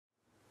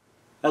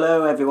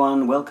Hello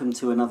everyone, welcome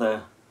to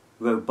another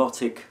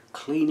robotic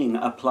cleaning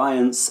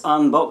appliance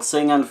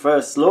unboxing and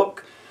first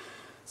look.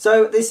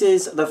 So this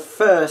is the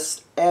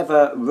first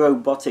ever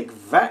robotic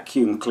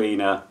vacuum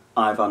cleaner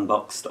I've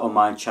unboxed on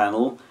my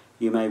channel.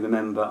 You may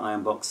remember I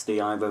unboxed the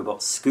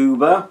iRobot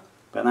Scuba,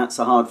 but that's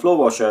a hard floor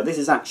washer. This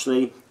is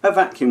actually a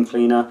vacuum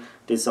cleaner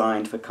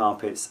designed for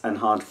carpets and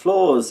hard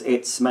floors.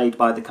 It's made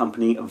by the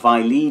company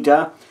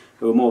Vileda,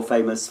 who are more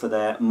famous for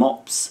their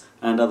mops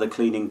and other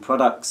cleaning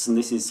products, and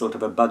this is sort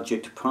of a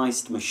budget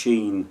priced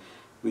machine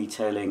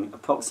retailing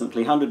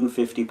approximately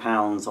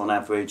 £150 on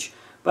average,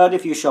 but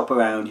if you shop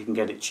around you can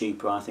get it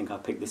cheaper. I think I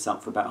picked this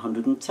up for about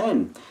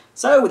 110.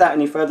 So without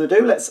any further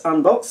ado, let's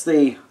unbox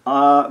the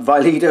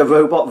Vileda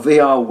Robot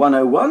VR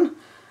 101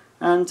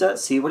 and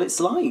see what it's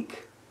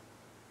like.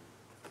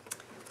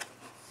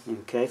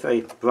 Okay,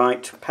 very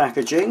bright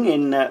packaging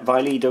in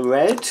Vileda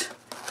red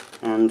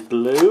and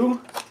blue.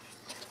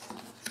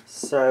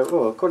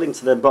 So, according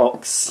to the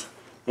box,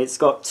 it's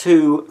got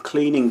two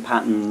cleaning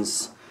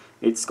patterns.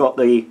 It's got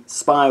the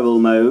spiral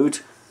mode,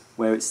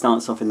 where it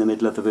starts off in the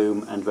middle of the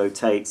room and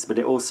rotates, but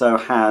it also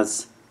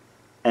has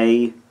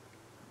a,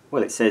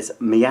 well, it says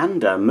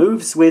meander,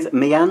 moves with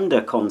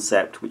meander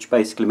concept, which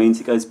basically means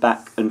it goes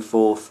back and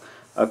forth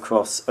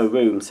across a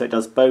room. So it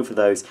does both of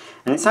those.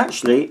 And it's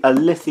actually a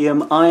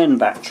lithium-ion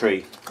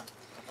battery.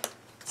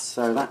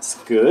 So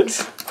that's good,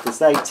 because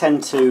they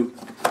tend to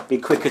be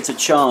quicker to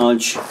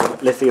charge,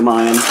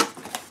 lithium-ion,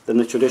 than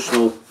the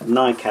traditional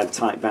NiCad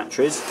type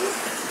batteries.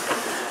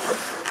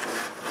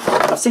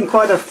 I've seen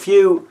quite a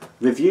few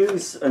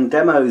reviews and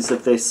demos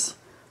of this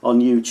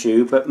on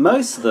YouTube, but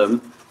most of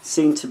them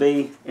seem to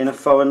be in a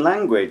foreign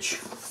language.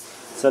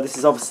 So this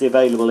is obviously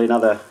available in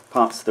other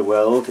parts of the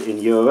world, in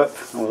Europe.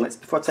 Well,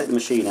 before I take the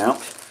machine out,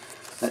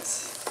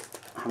 let's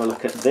have a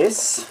look at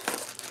this.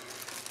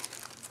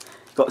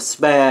 Got a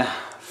spare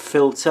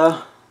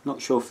filter.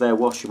 Not sure if they're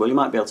washable. You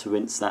might be able to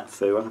rinse that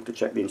through. I'll have to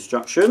check the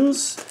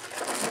instructions.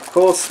 Of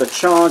course, the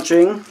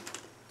charging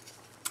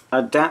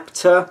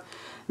adapter.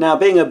 Now,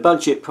 being a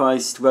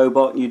budget-priced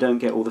robot, you don't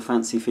get all the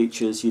fancy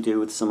features you do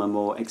with some of the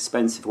more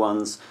expensive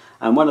ones.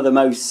 And one of the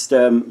most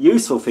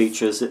useful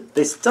features that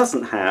this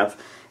doesn't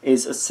have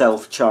is a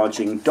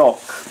self-charging dock.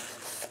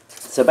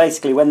 So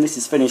basically, when this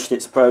is finished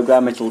its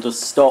program, it'll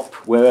just stop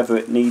wherever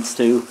it needs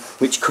to,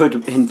 which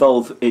could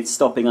involve it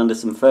stopping under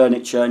some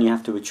furniture and you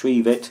have to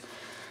retrieve it.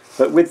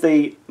 But with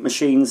the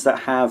machines that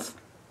have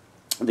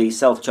the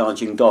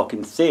self-charging dock,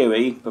 in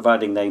theory,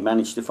 providing they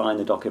manage to find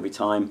the dock every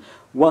time,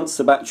 once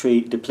the battery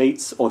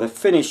depletes or they've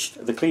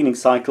finished the cleaning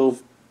cycle,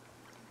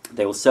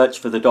 they will search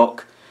for the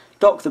dock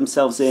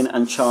themselves in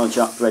and charge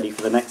up ready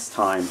for the next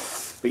time.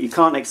 But you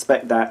can't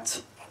expect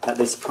that at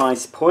this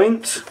price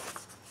point.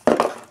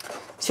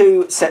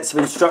 Two sets of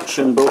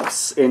instruction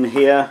books in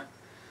here,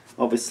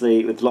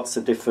 obviously with lots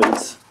of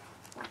different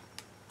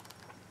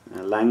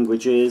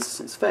languages.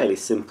 It's fairly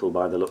simple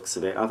by the looks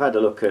of it. I've had a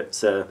look at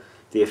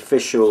the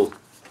official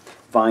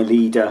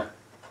Vileda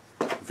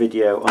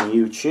video on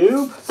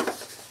YouTube.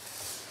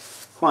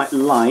 Quite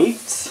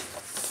light.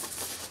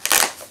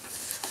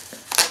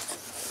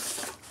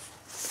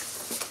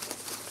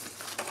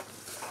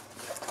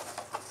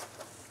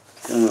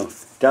 Oh,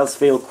 does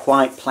feel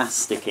quite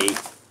plasticky.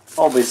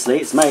 Obviously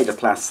it's made of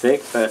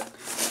plastic, but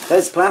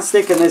there's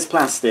plastic and there's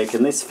plastic,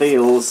 and this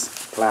feels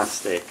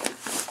plastic.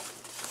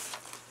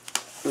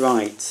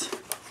 Right,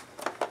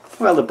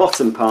 well, the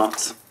bottom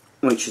part,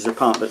 which is a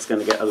part that's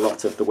going to get a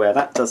lot of the wear,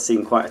 that does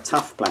seem quite a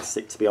tough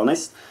plastic, to be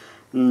honest.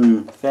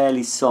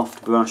 Fairly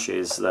soft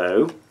brushes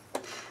though.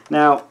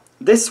 Now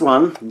this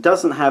one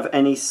doesn't have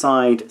any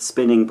side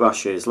spinning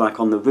brushes. Like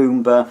on the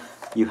Roomba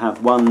you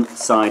have one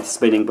side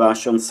spinning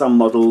brush, on some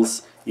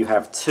models you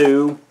have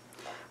two,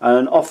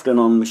 and often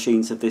on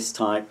machines of this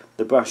type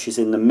the brush is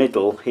in the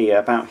middle here,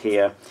 about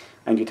here,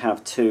 and you'd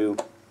have two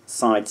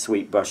side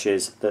sweep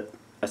brushes that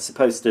are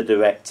supposed to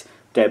direct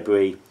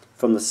debris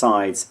from the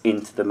sides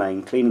into the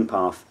main cleaning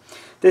path.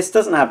 This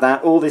doesn't have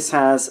that. All this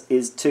has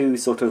is two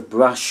sort of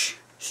brush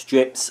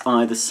strips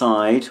either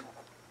side.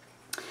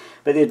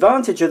 But the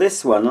advantage of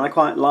this one, and I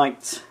quite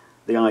liked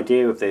the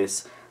idea of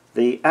this,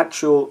 the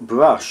actual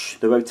brush,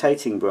 the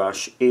rotating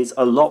brush, is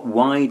a lot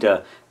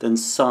wider than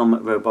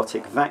some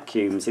robotic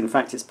vacuums. In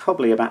fact, it's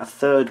probably about a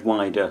third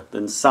wider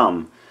than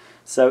some.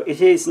 So it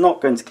is not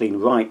going to clean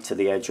right to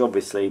the edge,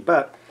 obviously,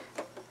 but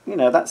you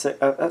know, that's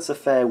a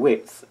fair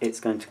width it's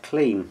going to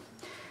clean.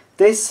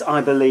 This, I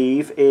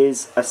believe,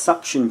 is a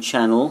suction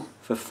channel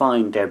for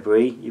fine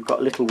debris. You've got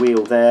a little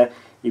wheel there.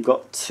 You've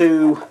got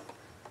two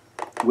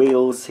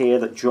wheels here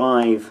that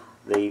drive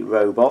the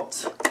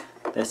robot.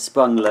 They're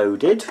sprung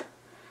loaded.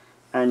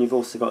 And you've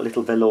also got a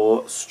little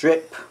velour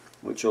strip,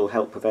 which will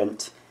help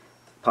prevent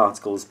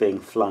particles being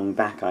flung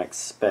back, I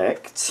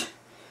expect.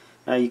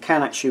 Now you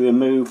can actually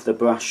remove the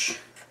brush.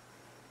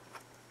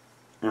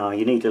 Now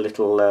you need a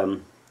little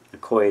a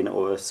coin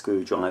or a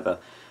screwdriver,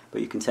 but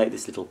you can take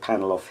this little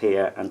panel off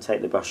here and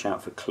take the brush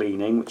out for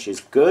cleaning, which is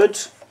good.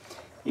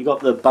 You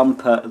got the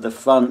bumper at the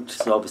front,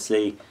 so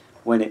obviously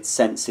when it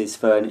senses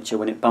furniture,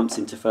 when it bumps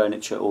into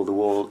furniture or the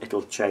wall,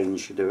 it'll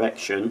change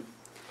direction.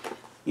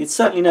 You'd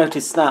certainly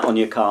notice that on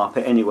your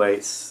carpet anyway.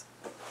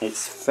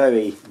 It's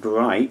very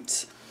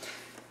bright.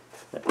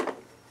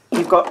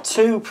 You've got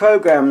two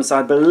programs,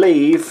 I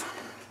believe.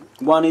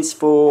 One is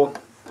for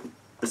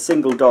the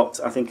single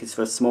dot, I think is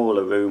for a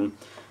smaller room.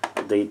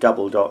 The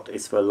double dot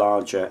is for a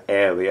larger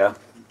area.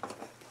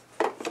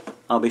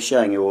 I'll be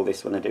showing you all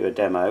this when I do a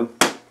demo.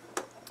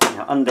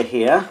 Now under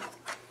here,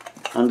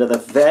 under the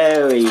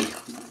very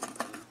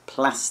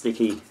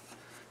plasticky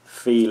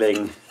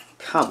feeling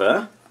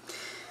cover,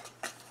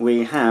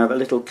 we have a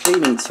little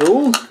cleaning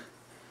tool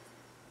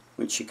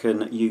which you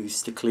can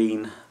use to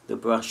clean the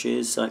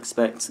brushes, I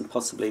expect, and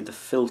possibly the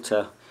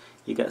filter.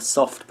 You get a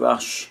soft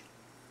brush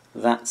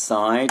that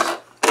side,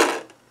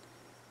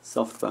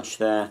 soft brush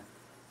there,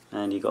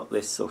 and you got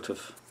this sort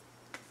of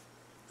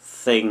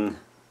thing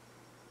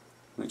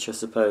which I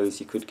suppose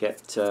you could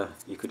get,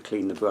 you could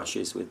clean the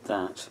brushes with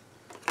that.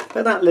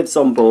 But that lives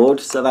on board,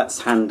 so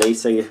that's handy.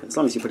 So as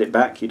long as you put it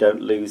back, you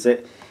don't lose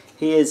it.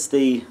 Here's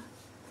the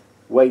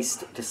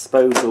waste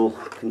disposal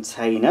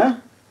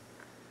container.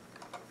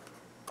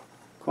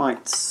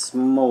 Quite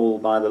small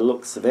by the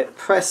looks of it.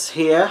 Press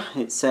here,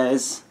 it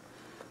says.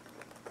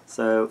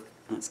 So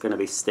it's going to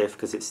be stiff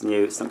because it's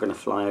new. It's not going to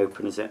fly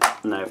open, is it?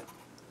 No.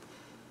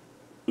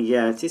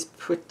 Yeah, it is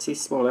pretty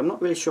small. I'm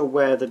not really sure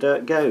where the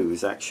dirt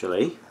goes,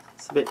 actually.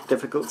 It's a bit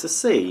difficult to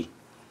see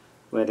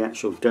where the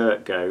actual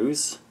dirt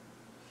goes.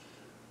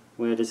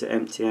 Where does it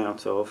empty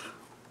out of?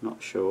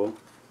 Not sure.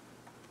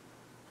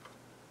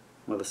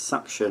 Well, the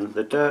suction,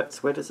 the dirt,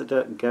 where does the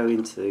dirt go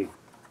into?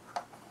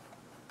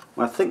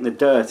 Well, I think the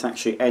dirt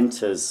actually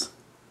enters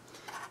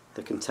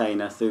the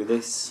container through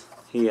this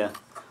here.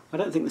 I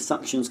don't think the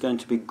suction's going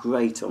to be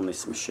great on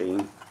this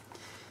machine.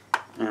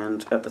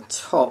 And at the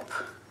top,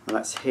 well,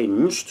 that's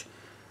hinged.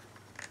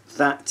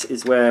 That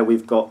is where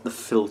we've got the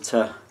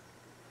filter.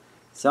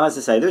 So as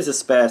I say, there's a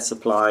spare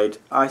supplied.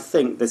 I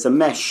think there's a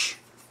mesh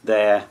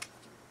there,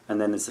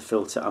 and then there's a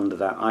filter under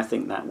that. I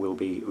think that will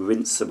be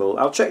rinseable.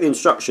 I'll check the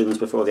instructions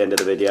before the end of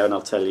the video and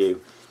I'll tell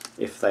you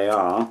if they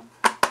are.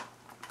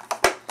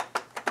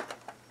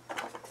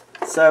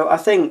 So I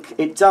think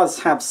it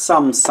does have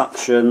some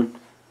suction,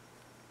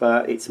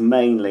 but it's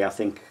mainly, I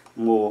think,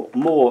 more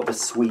the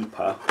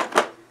sweeper.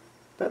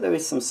 But there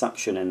is some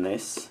suction in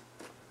this,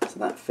 so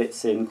that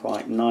fits in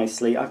quite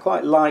nicely. I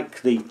quite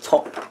like the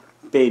top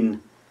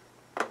bin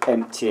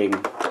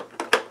emptying.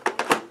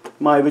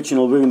 My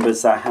original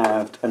Roombas I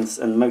had,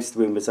 and most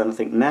Roombas I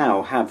think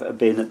now have a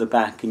bin at the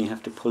back and you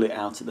have to pull it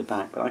out at the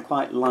back, but I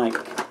quite like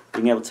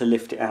being able to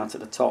lift it out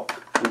at the top.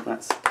 I think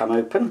that's come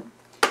open.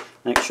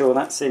 Make sure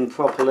that's in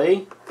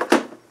properly,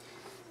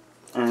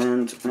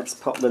 and let's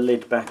pop the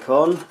lid back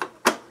on.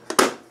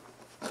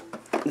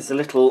 There's a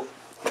little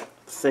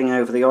thing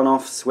over the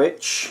on-off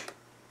switch.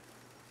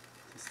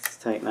 Let's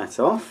take that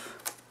off,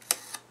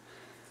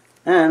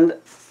 and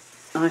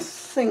I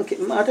think,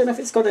 I don't know if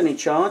it's got any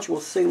charge,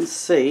 we'll soon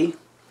see,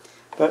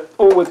 but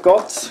all we've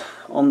got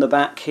on the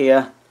back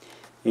here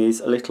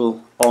is a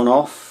little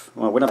on-off.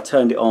 Well, when I've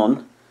turned it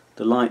on,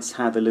 the lights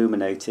have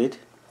illuminated,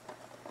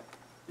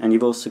 and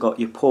you've also got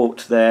your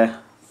port there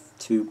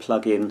to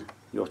plug in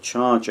your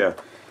charger.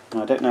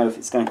 Now I don't know if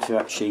it's going to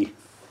actually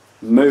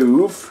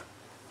move.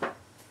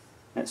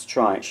 Let's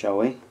try it, shall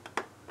we?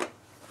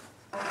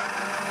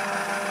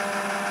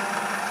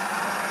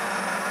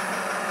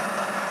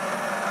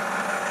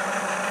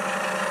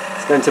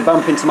 It's going to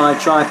bump into my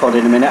tripod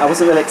in a minute. I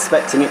wasn't really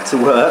expecting it to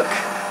work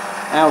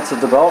out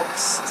of the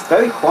box. It's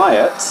very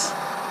quiet.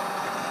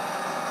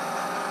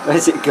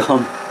 Where's it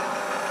gone?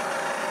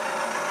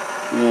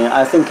 Yeah,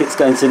 I think it's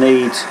going to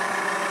need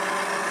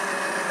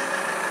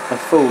a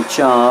full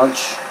charge.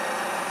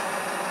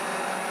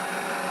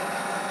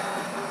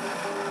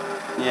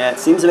 Yeah, it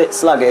seems a bit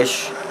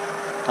sluggish.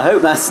 I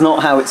hope that's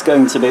not how it's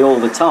going to be all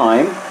the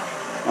time.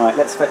 Alright,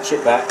 let's fetch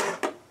it back.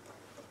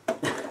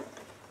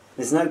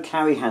 There's no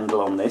carry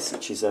handle on this,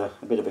 which is a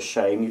bit of a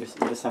shame. You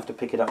just have to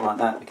pick it up like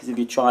that, because if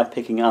you try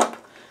picking up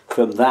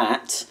from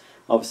that,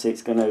 obviously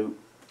it's going to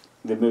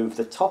remove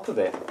the top of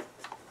it.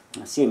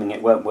 Assuming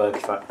it won't work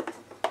if I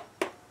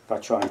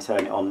try and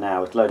turn it on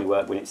now. It'll only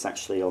work when it's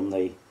actually on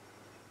the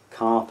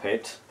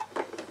carpet.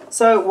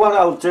 So what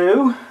I'll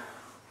do,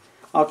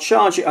 I'll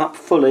charge it up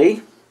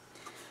fully.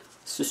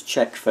 Let's just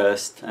check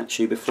first,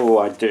 actually,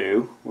 before I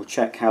do. We'll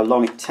check how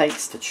long it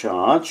takes to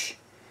charge.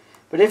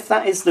 But if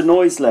that is the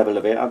noise level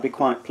of it, I'd be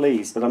quite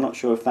pleased, but I'm not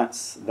sure if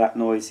that's that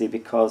noisy,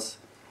 because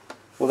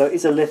although it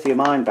is a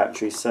lithium-ion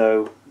battery,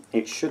 so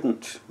it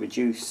shouldn't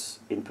reduce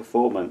in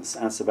performance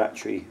as the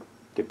battery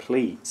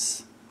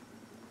depletes.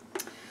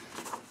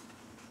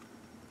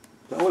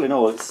 But all in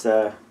all,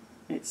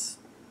 it's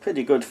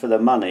pretty good for the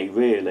money,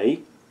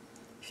 really,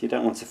 if you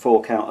don't want to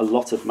fork out a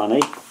lot of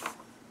money.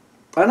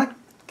 And I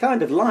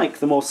kind of like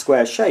the more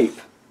square shape.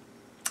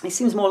 It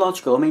seems more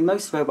logical. I mean,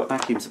 most robot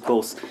vacuums, of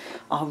course,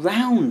 are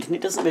round, and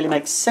it doesn't really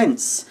make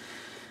sense,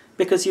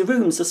 because your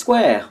rooms are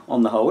square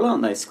on the whole,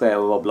 aren't they? Square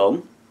or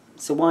oblong.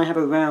 So why have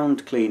a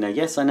round cleaner?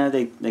 Yes, I know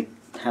they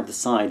have the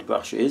side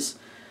brushes,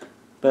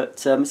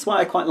 but it's why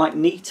I quite like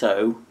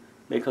Nito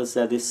because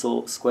they're this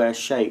sort of square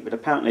shape, but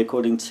apparently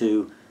according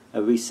to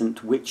a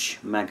recent Which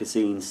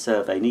magazine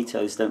survey,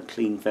 Nitos don't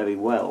clean very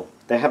well.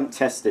 They haven't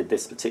tested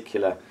this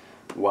particular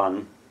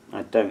one,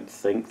 I don't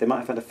think. They might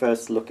have had a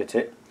first look at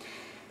it.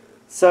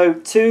 So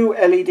 2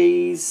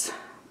 LEDs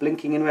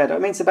blinking in red.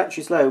 It means the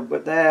battery's low,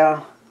 but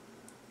they're...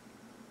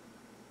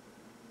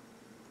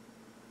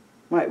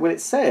 Right, well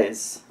it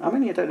says, I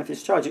don't know if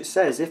it's charged, it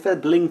says if they're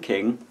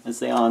blinking, as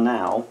they are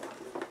now,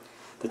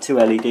 the 2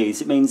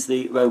 LEDs, it means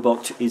the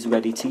robot is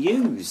ready to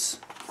use.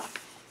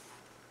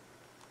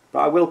 But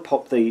I will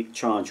pop the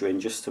charger in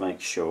just to make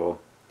sure.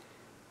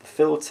 The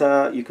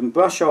filter, you can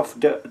brush off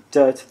dirt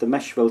of the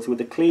mesh filter with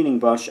a cleaning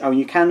brush. Oh, and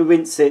you can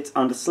rinse it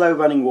under slow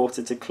running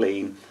water to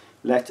clean.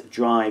 Let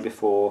dry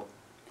before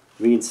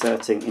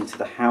reinserting into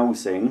the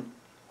housing.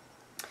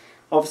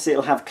 Obviously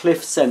it'll have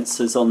cliff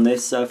sensors on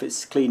this, so if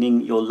it's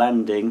cleaning your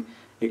landing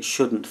it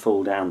shouldn't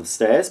fall down the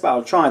stairs, but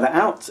I'll try that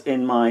out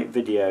in my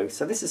video.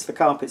 So this is for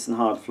carpets and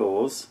hard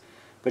floors,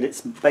 but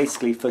it's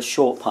basically for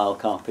short pile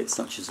carpets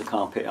such as the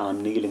carpet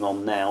I'm kneeling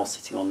on now,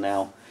 sitting on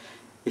now.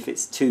 If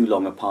it's too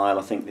long a pile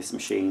I think this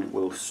machine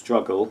will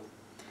struggle.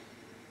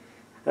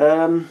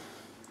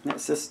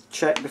 Let's just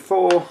check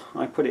before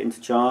I put it into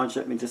charge,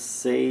 let me just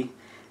see.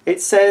 It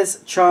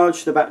says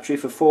charge the battery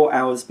for 4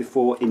 hours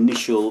before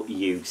initial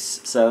use.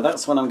 So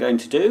that's what I'm going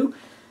to do.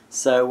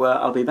 So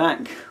I'll be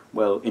back,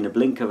 well, in a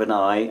blink of an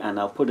eye, and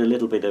I'll put a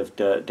little bit of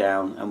dirt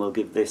down and we'll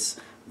give this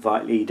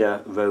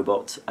Vileda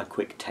robot a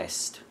quick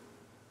test.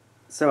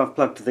 So I've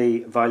plugged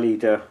the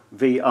Vileda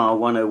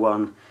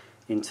VR101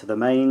 into the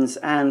mains,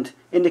 and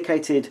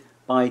indicated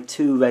by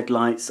 2 red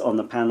lights on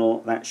the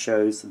panel, that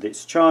shows that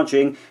it's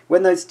charging.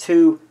 When those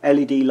 2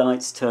 LED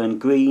lights turn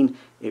green,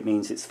 it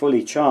means it's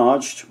fully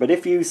charged, but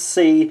if you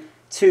see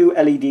 2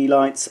 LED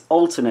lights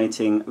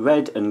alternating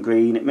red and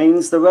green, it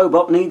means the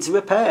robot needs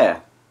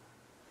repair.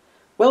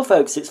 Well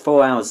folks, it's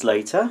 4 hours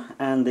later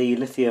and the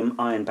lithium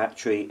ion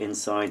battery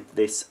inside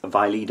this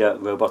Vileda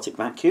robotic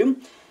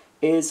vacuum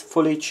is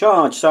fully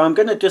charged. So I'm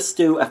going to just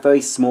do a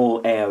very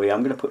small area.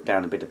 I'm going to put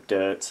down a bit of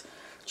dirt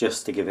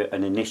just to give it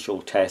an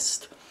initial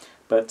test.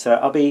 But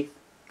I'll be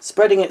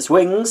spreading its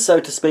wings, so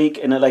to speak,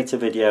 in a later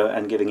video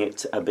and giving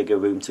it a bigger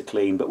room to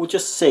clean. But we'll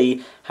just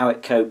see how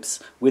it copes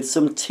with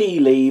some tea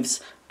leaves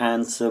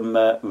and some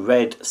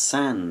red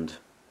sand.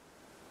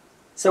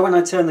 So when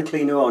I turn the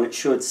cleaner on, it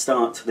should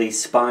start the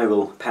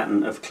spiral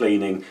pattern of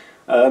cleaning.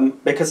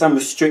 Because I'm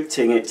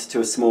restricting it to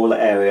a smaller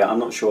area, I'm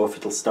not sure if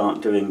it'll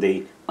start doing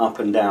the up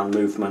and down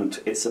movement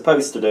it's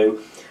supposed to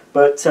do.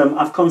 But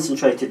I've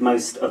concentrated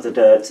most of the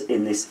dirt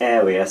in this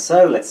area,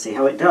 so let's see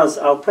how it does.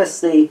 I'll press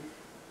the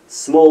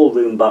small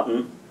room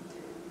button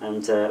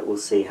and we'll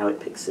see how it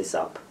picks this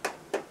up.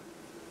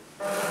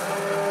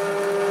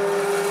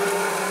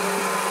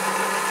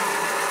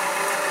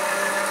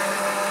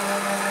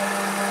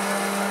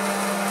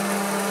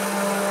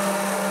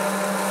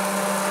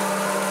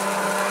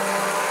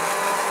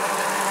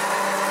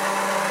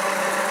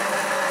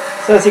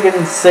 So as you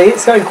can see,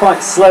 it's going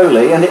quite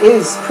slowly, and it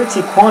is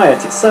pretty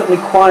quiet. It's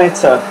certainly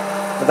quieter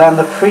than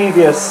the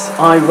previous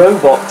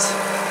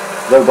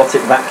iRobot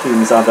robotic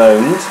vacuums I've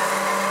owned.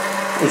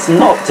 It's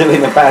not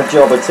doing a bad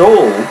job at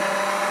all.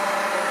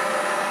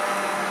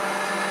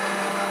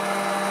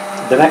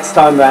 The next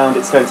time round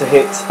it's going to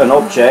hit an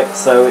object,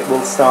 so it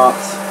will start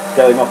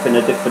going off in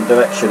a different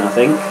direction, I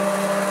think.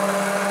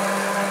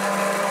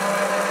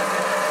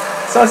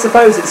 So I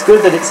suppose it's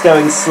good that it's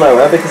going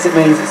slower, because it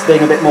means it's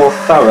being a bit more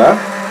thorough.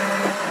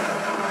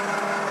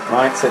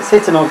 Right, so it's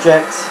hit an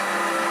object,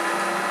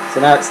 so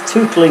now it's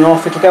tootling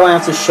off. It'll go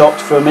out of shot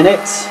for a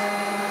minute.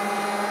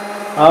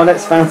 Oh,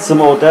 let's find some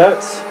more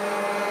dirt.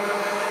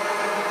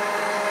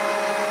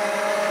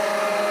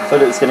 I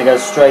thought it was going to go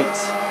straight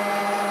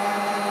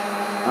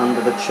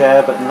under the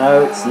chair, but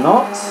no, it's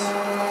not.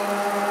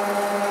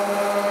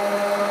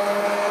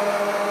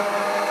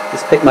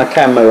 Just pick my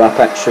camera up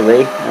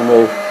actually, and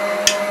we'll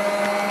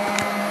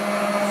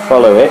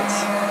follow it.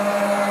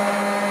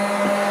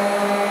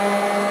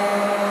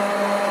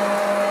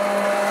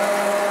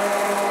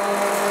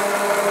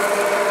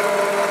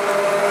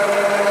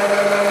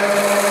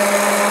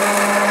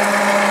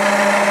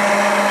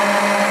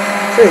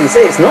 So you can see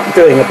it's not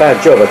doing a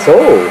bad job at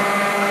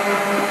all.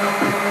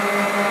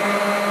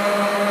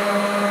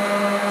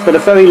 It's got a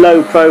very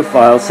low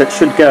profile, so it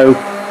should go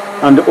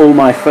under all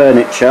my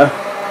furniture.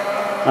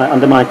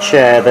 Under my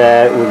chair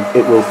there,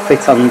 it will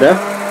fit under.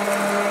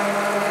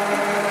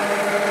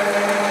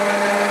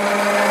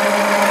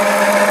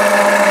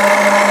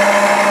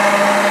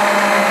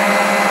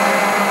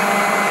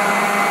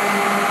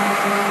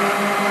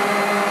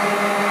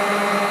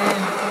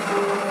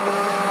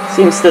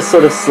 Seems to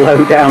sort of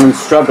slow down and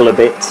struggle a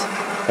bit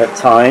at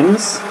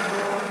times.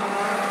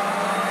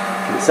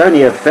 It's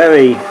only a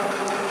very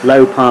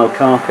low pile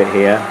carpet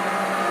here.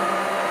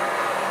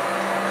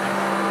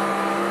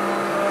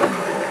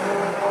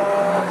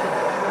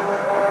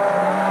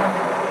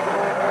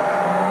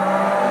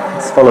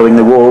 It's following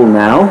the wall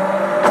now.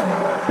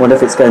 Wonder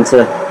if it's going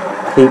to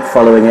keep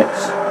following it.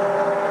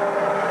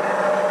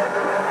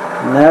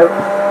 No.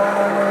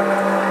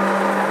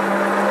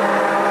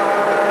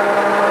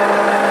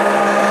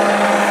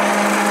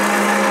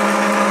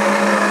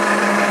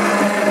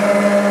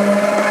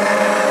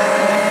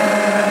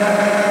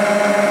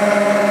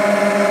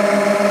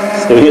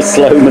 doing a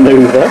slow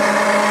manoeuvre.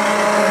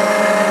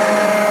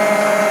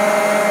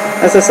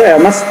 As I say,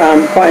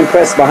 I'm quite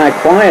impressed by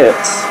how quiet.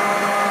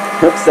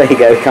 Oops, there you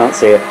go, you can't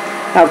see it.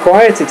 How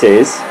quiet it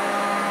is.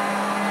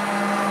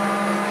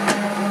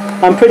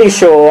 I'm pretty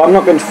sure I'm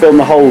not going to film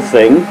the whole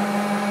thing.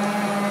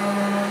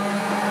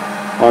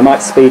 Or I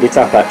might speed it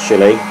up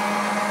actually.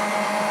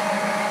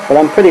 But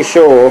I'm pretty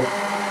sure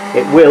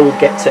it will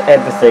get to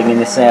everything in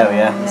this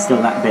area. There's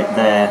still that bit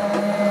there.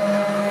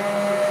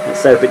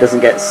 Let's hope it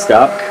doesn't get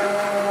stuck.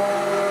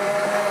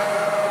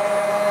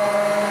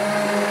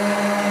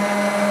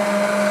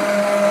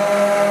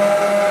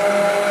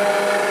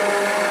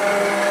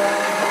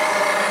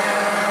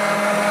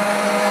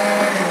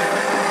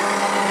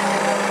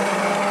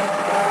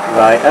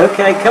 Right,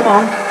 okay, come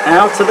on,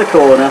 out of the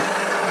corner.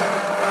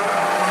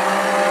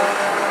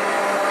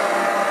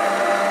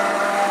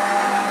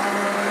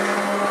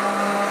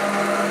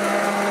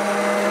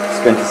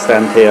 Just going to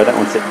stand here, I don't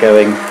want it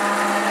going.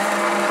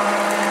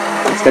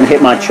 It's going to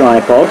hit my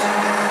tripod.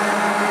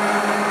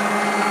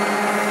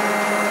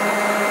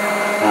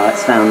 Oh,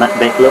 it's found that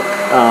bit, look.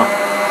 Oh.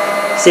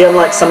 See,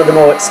 unlike some of the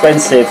more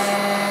expensive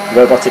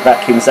robotic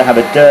vacuums that have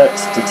a dirt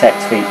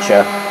detect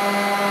feature,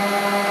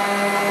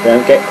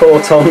 don't get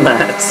caught on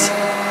that.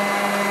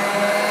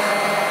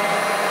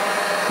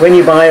 When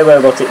you buy a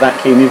robotic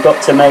vacuum, you've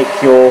got to make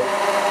your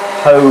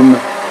home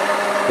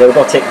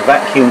robotic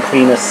vacuum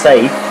cleaner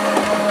safe,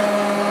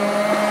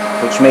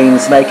 which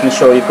means making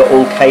sure you've got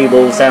all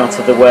cables out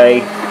of the way,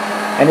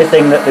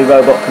 anything that the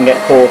robot can get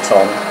caught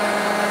on.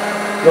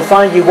 You'll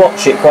find you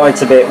watch it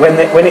quite a bit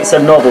when it's a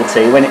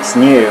novelty, when it's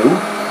new.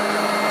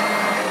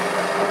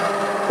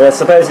 But I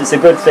suppose it's a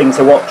good thing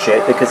to watch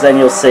it, because then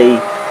you'll see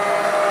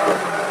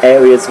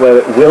areas where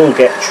it will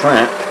get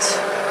trapped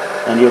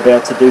and you'll be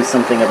able to do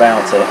something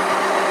about it.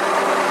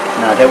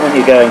 Now I don't want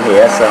you going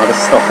here, so I'll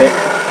just stop it.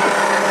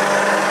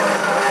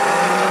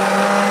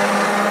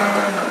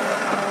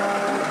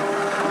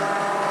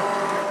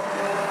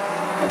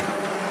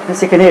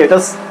 As you can hear, it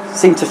does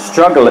seem to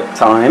struggle at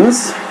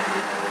times.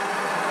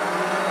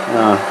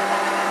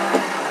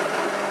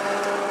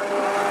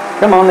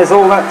 Come on, there's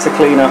all that to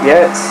clean up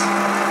yet.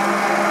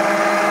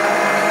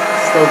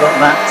 Still got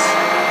that.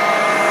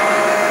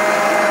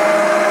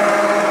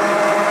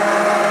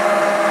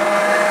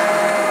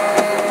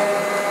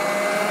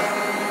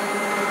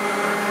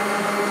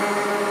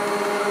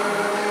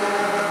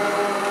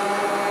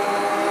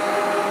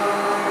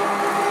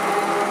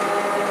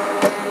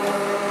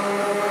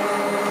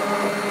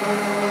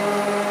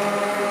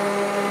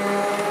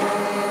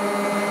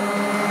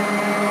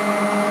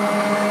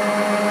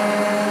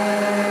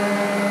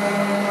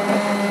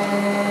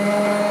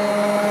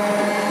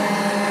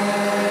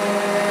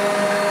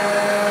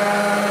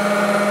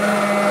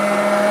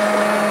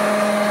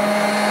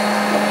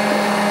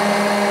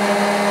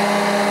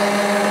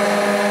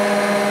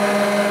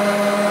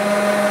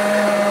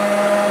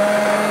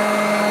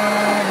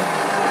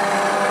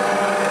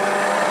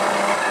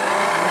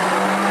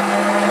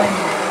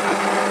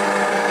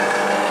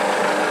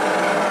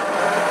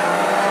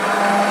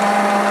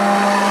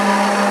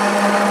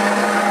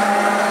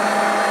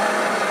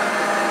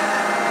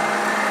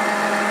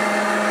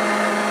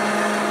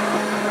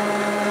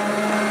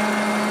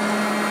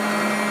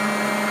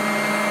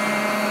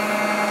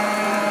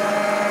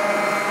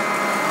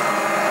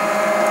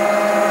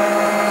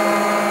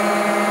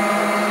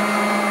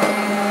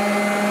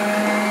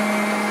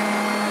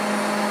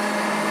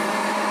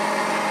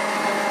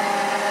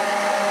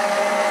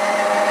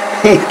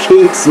 It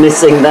keeps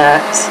missing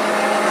that.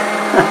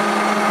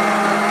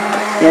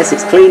 Yes,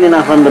 it's clean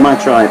enough under my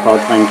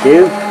tripod, thank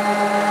you.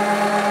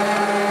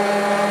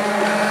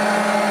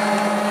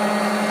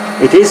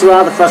 It is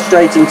rather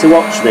frustrating to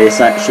watch this,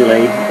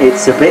 actually.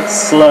 It's a bit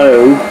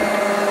slow.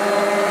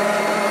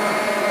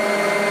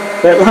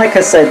 But like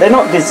I said, they're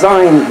not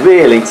designed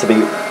really to be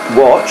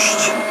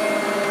watched.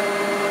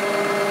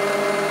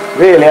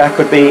 Really, I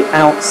could be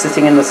out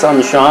sitting in the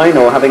sunshine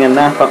or having a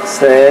nap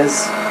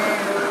upstairs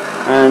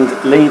and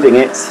leaving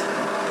it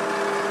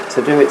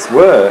to do its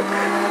work.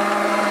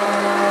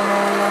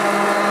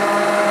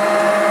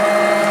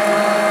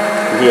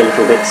 You hear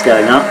little bits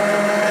going up.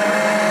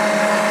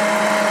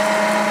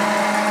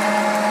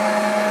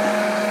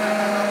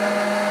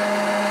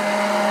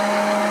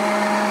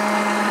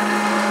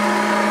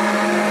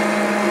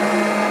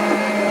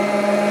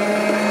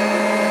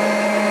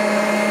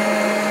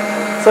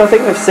 So I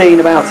think we've seen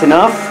about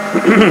enough.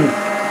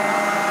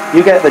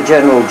 You get the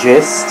general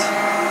gist.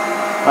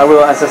 I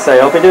will, as I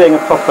say, I'll be doing a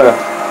proper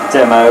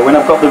demo. When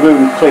I've got the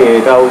room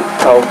cleared, I'll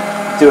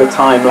do a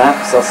time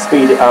lapse, I'll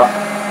speed it up.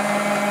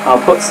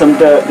 I'll put some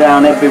dirt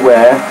down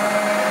everywhere,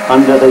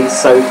 under the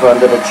sofa,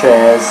 under the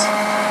chairs.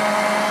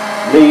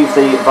 Leave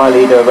the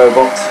Vileda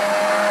robot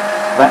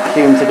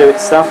vacuum to do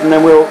its stuff, and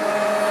then we'll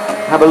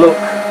have a look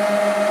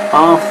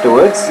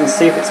afterwards and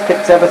see if it's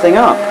picked everything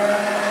up.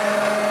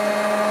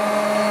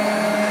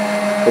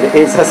 But it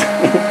is,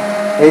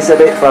 it's a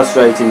bit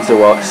frustrating to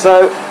watch,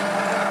 so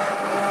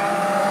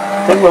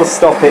I think we'll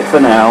stop it for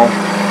now.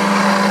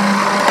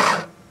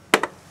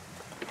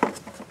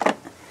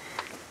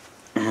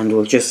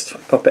 we'll just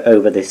pop it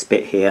over this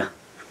bit here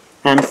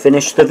and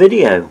finish the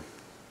video.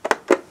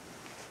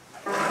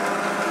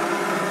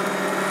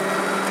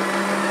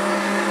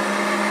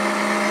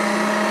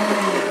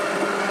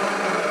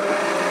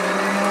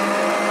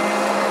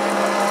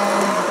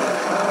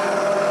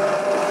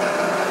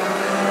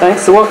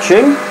 Thanks for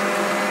watching.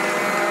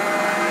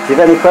 If you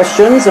have any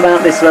questions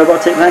about this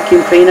robotic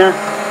vacuum cleaner,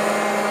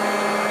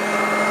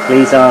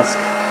 please ask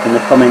in the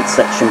comments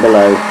section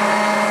below.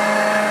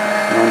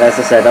 And as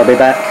I said, I'll be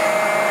back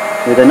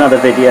with another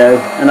video,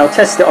 and I'll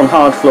test it on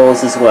hard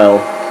floors as well.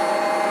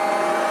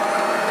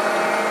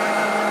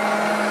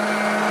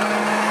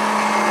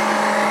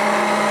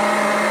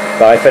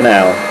 Bye for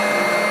now.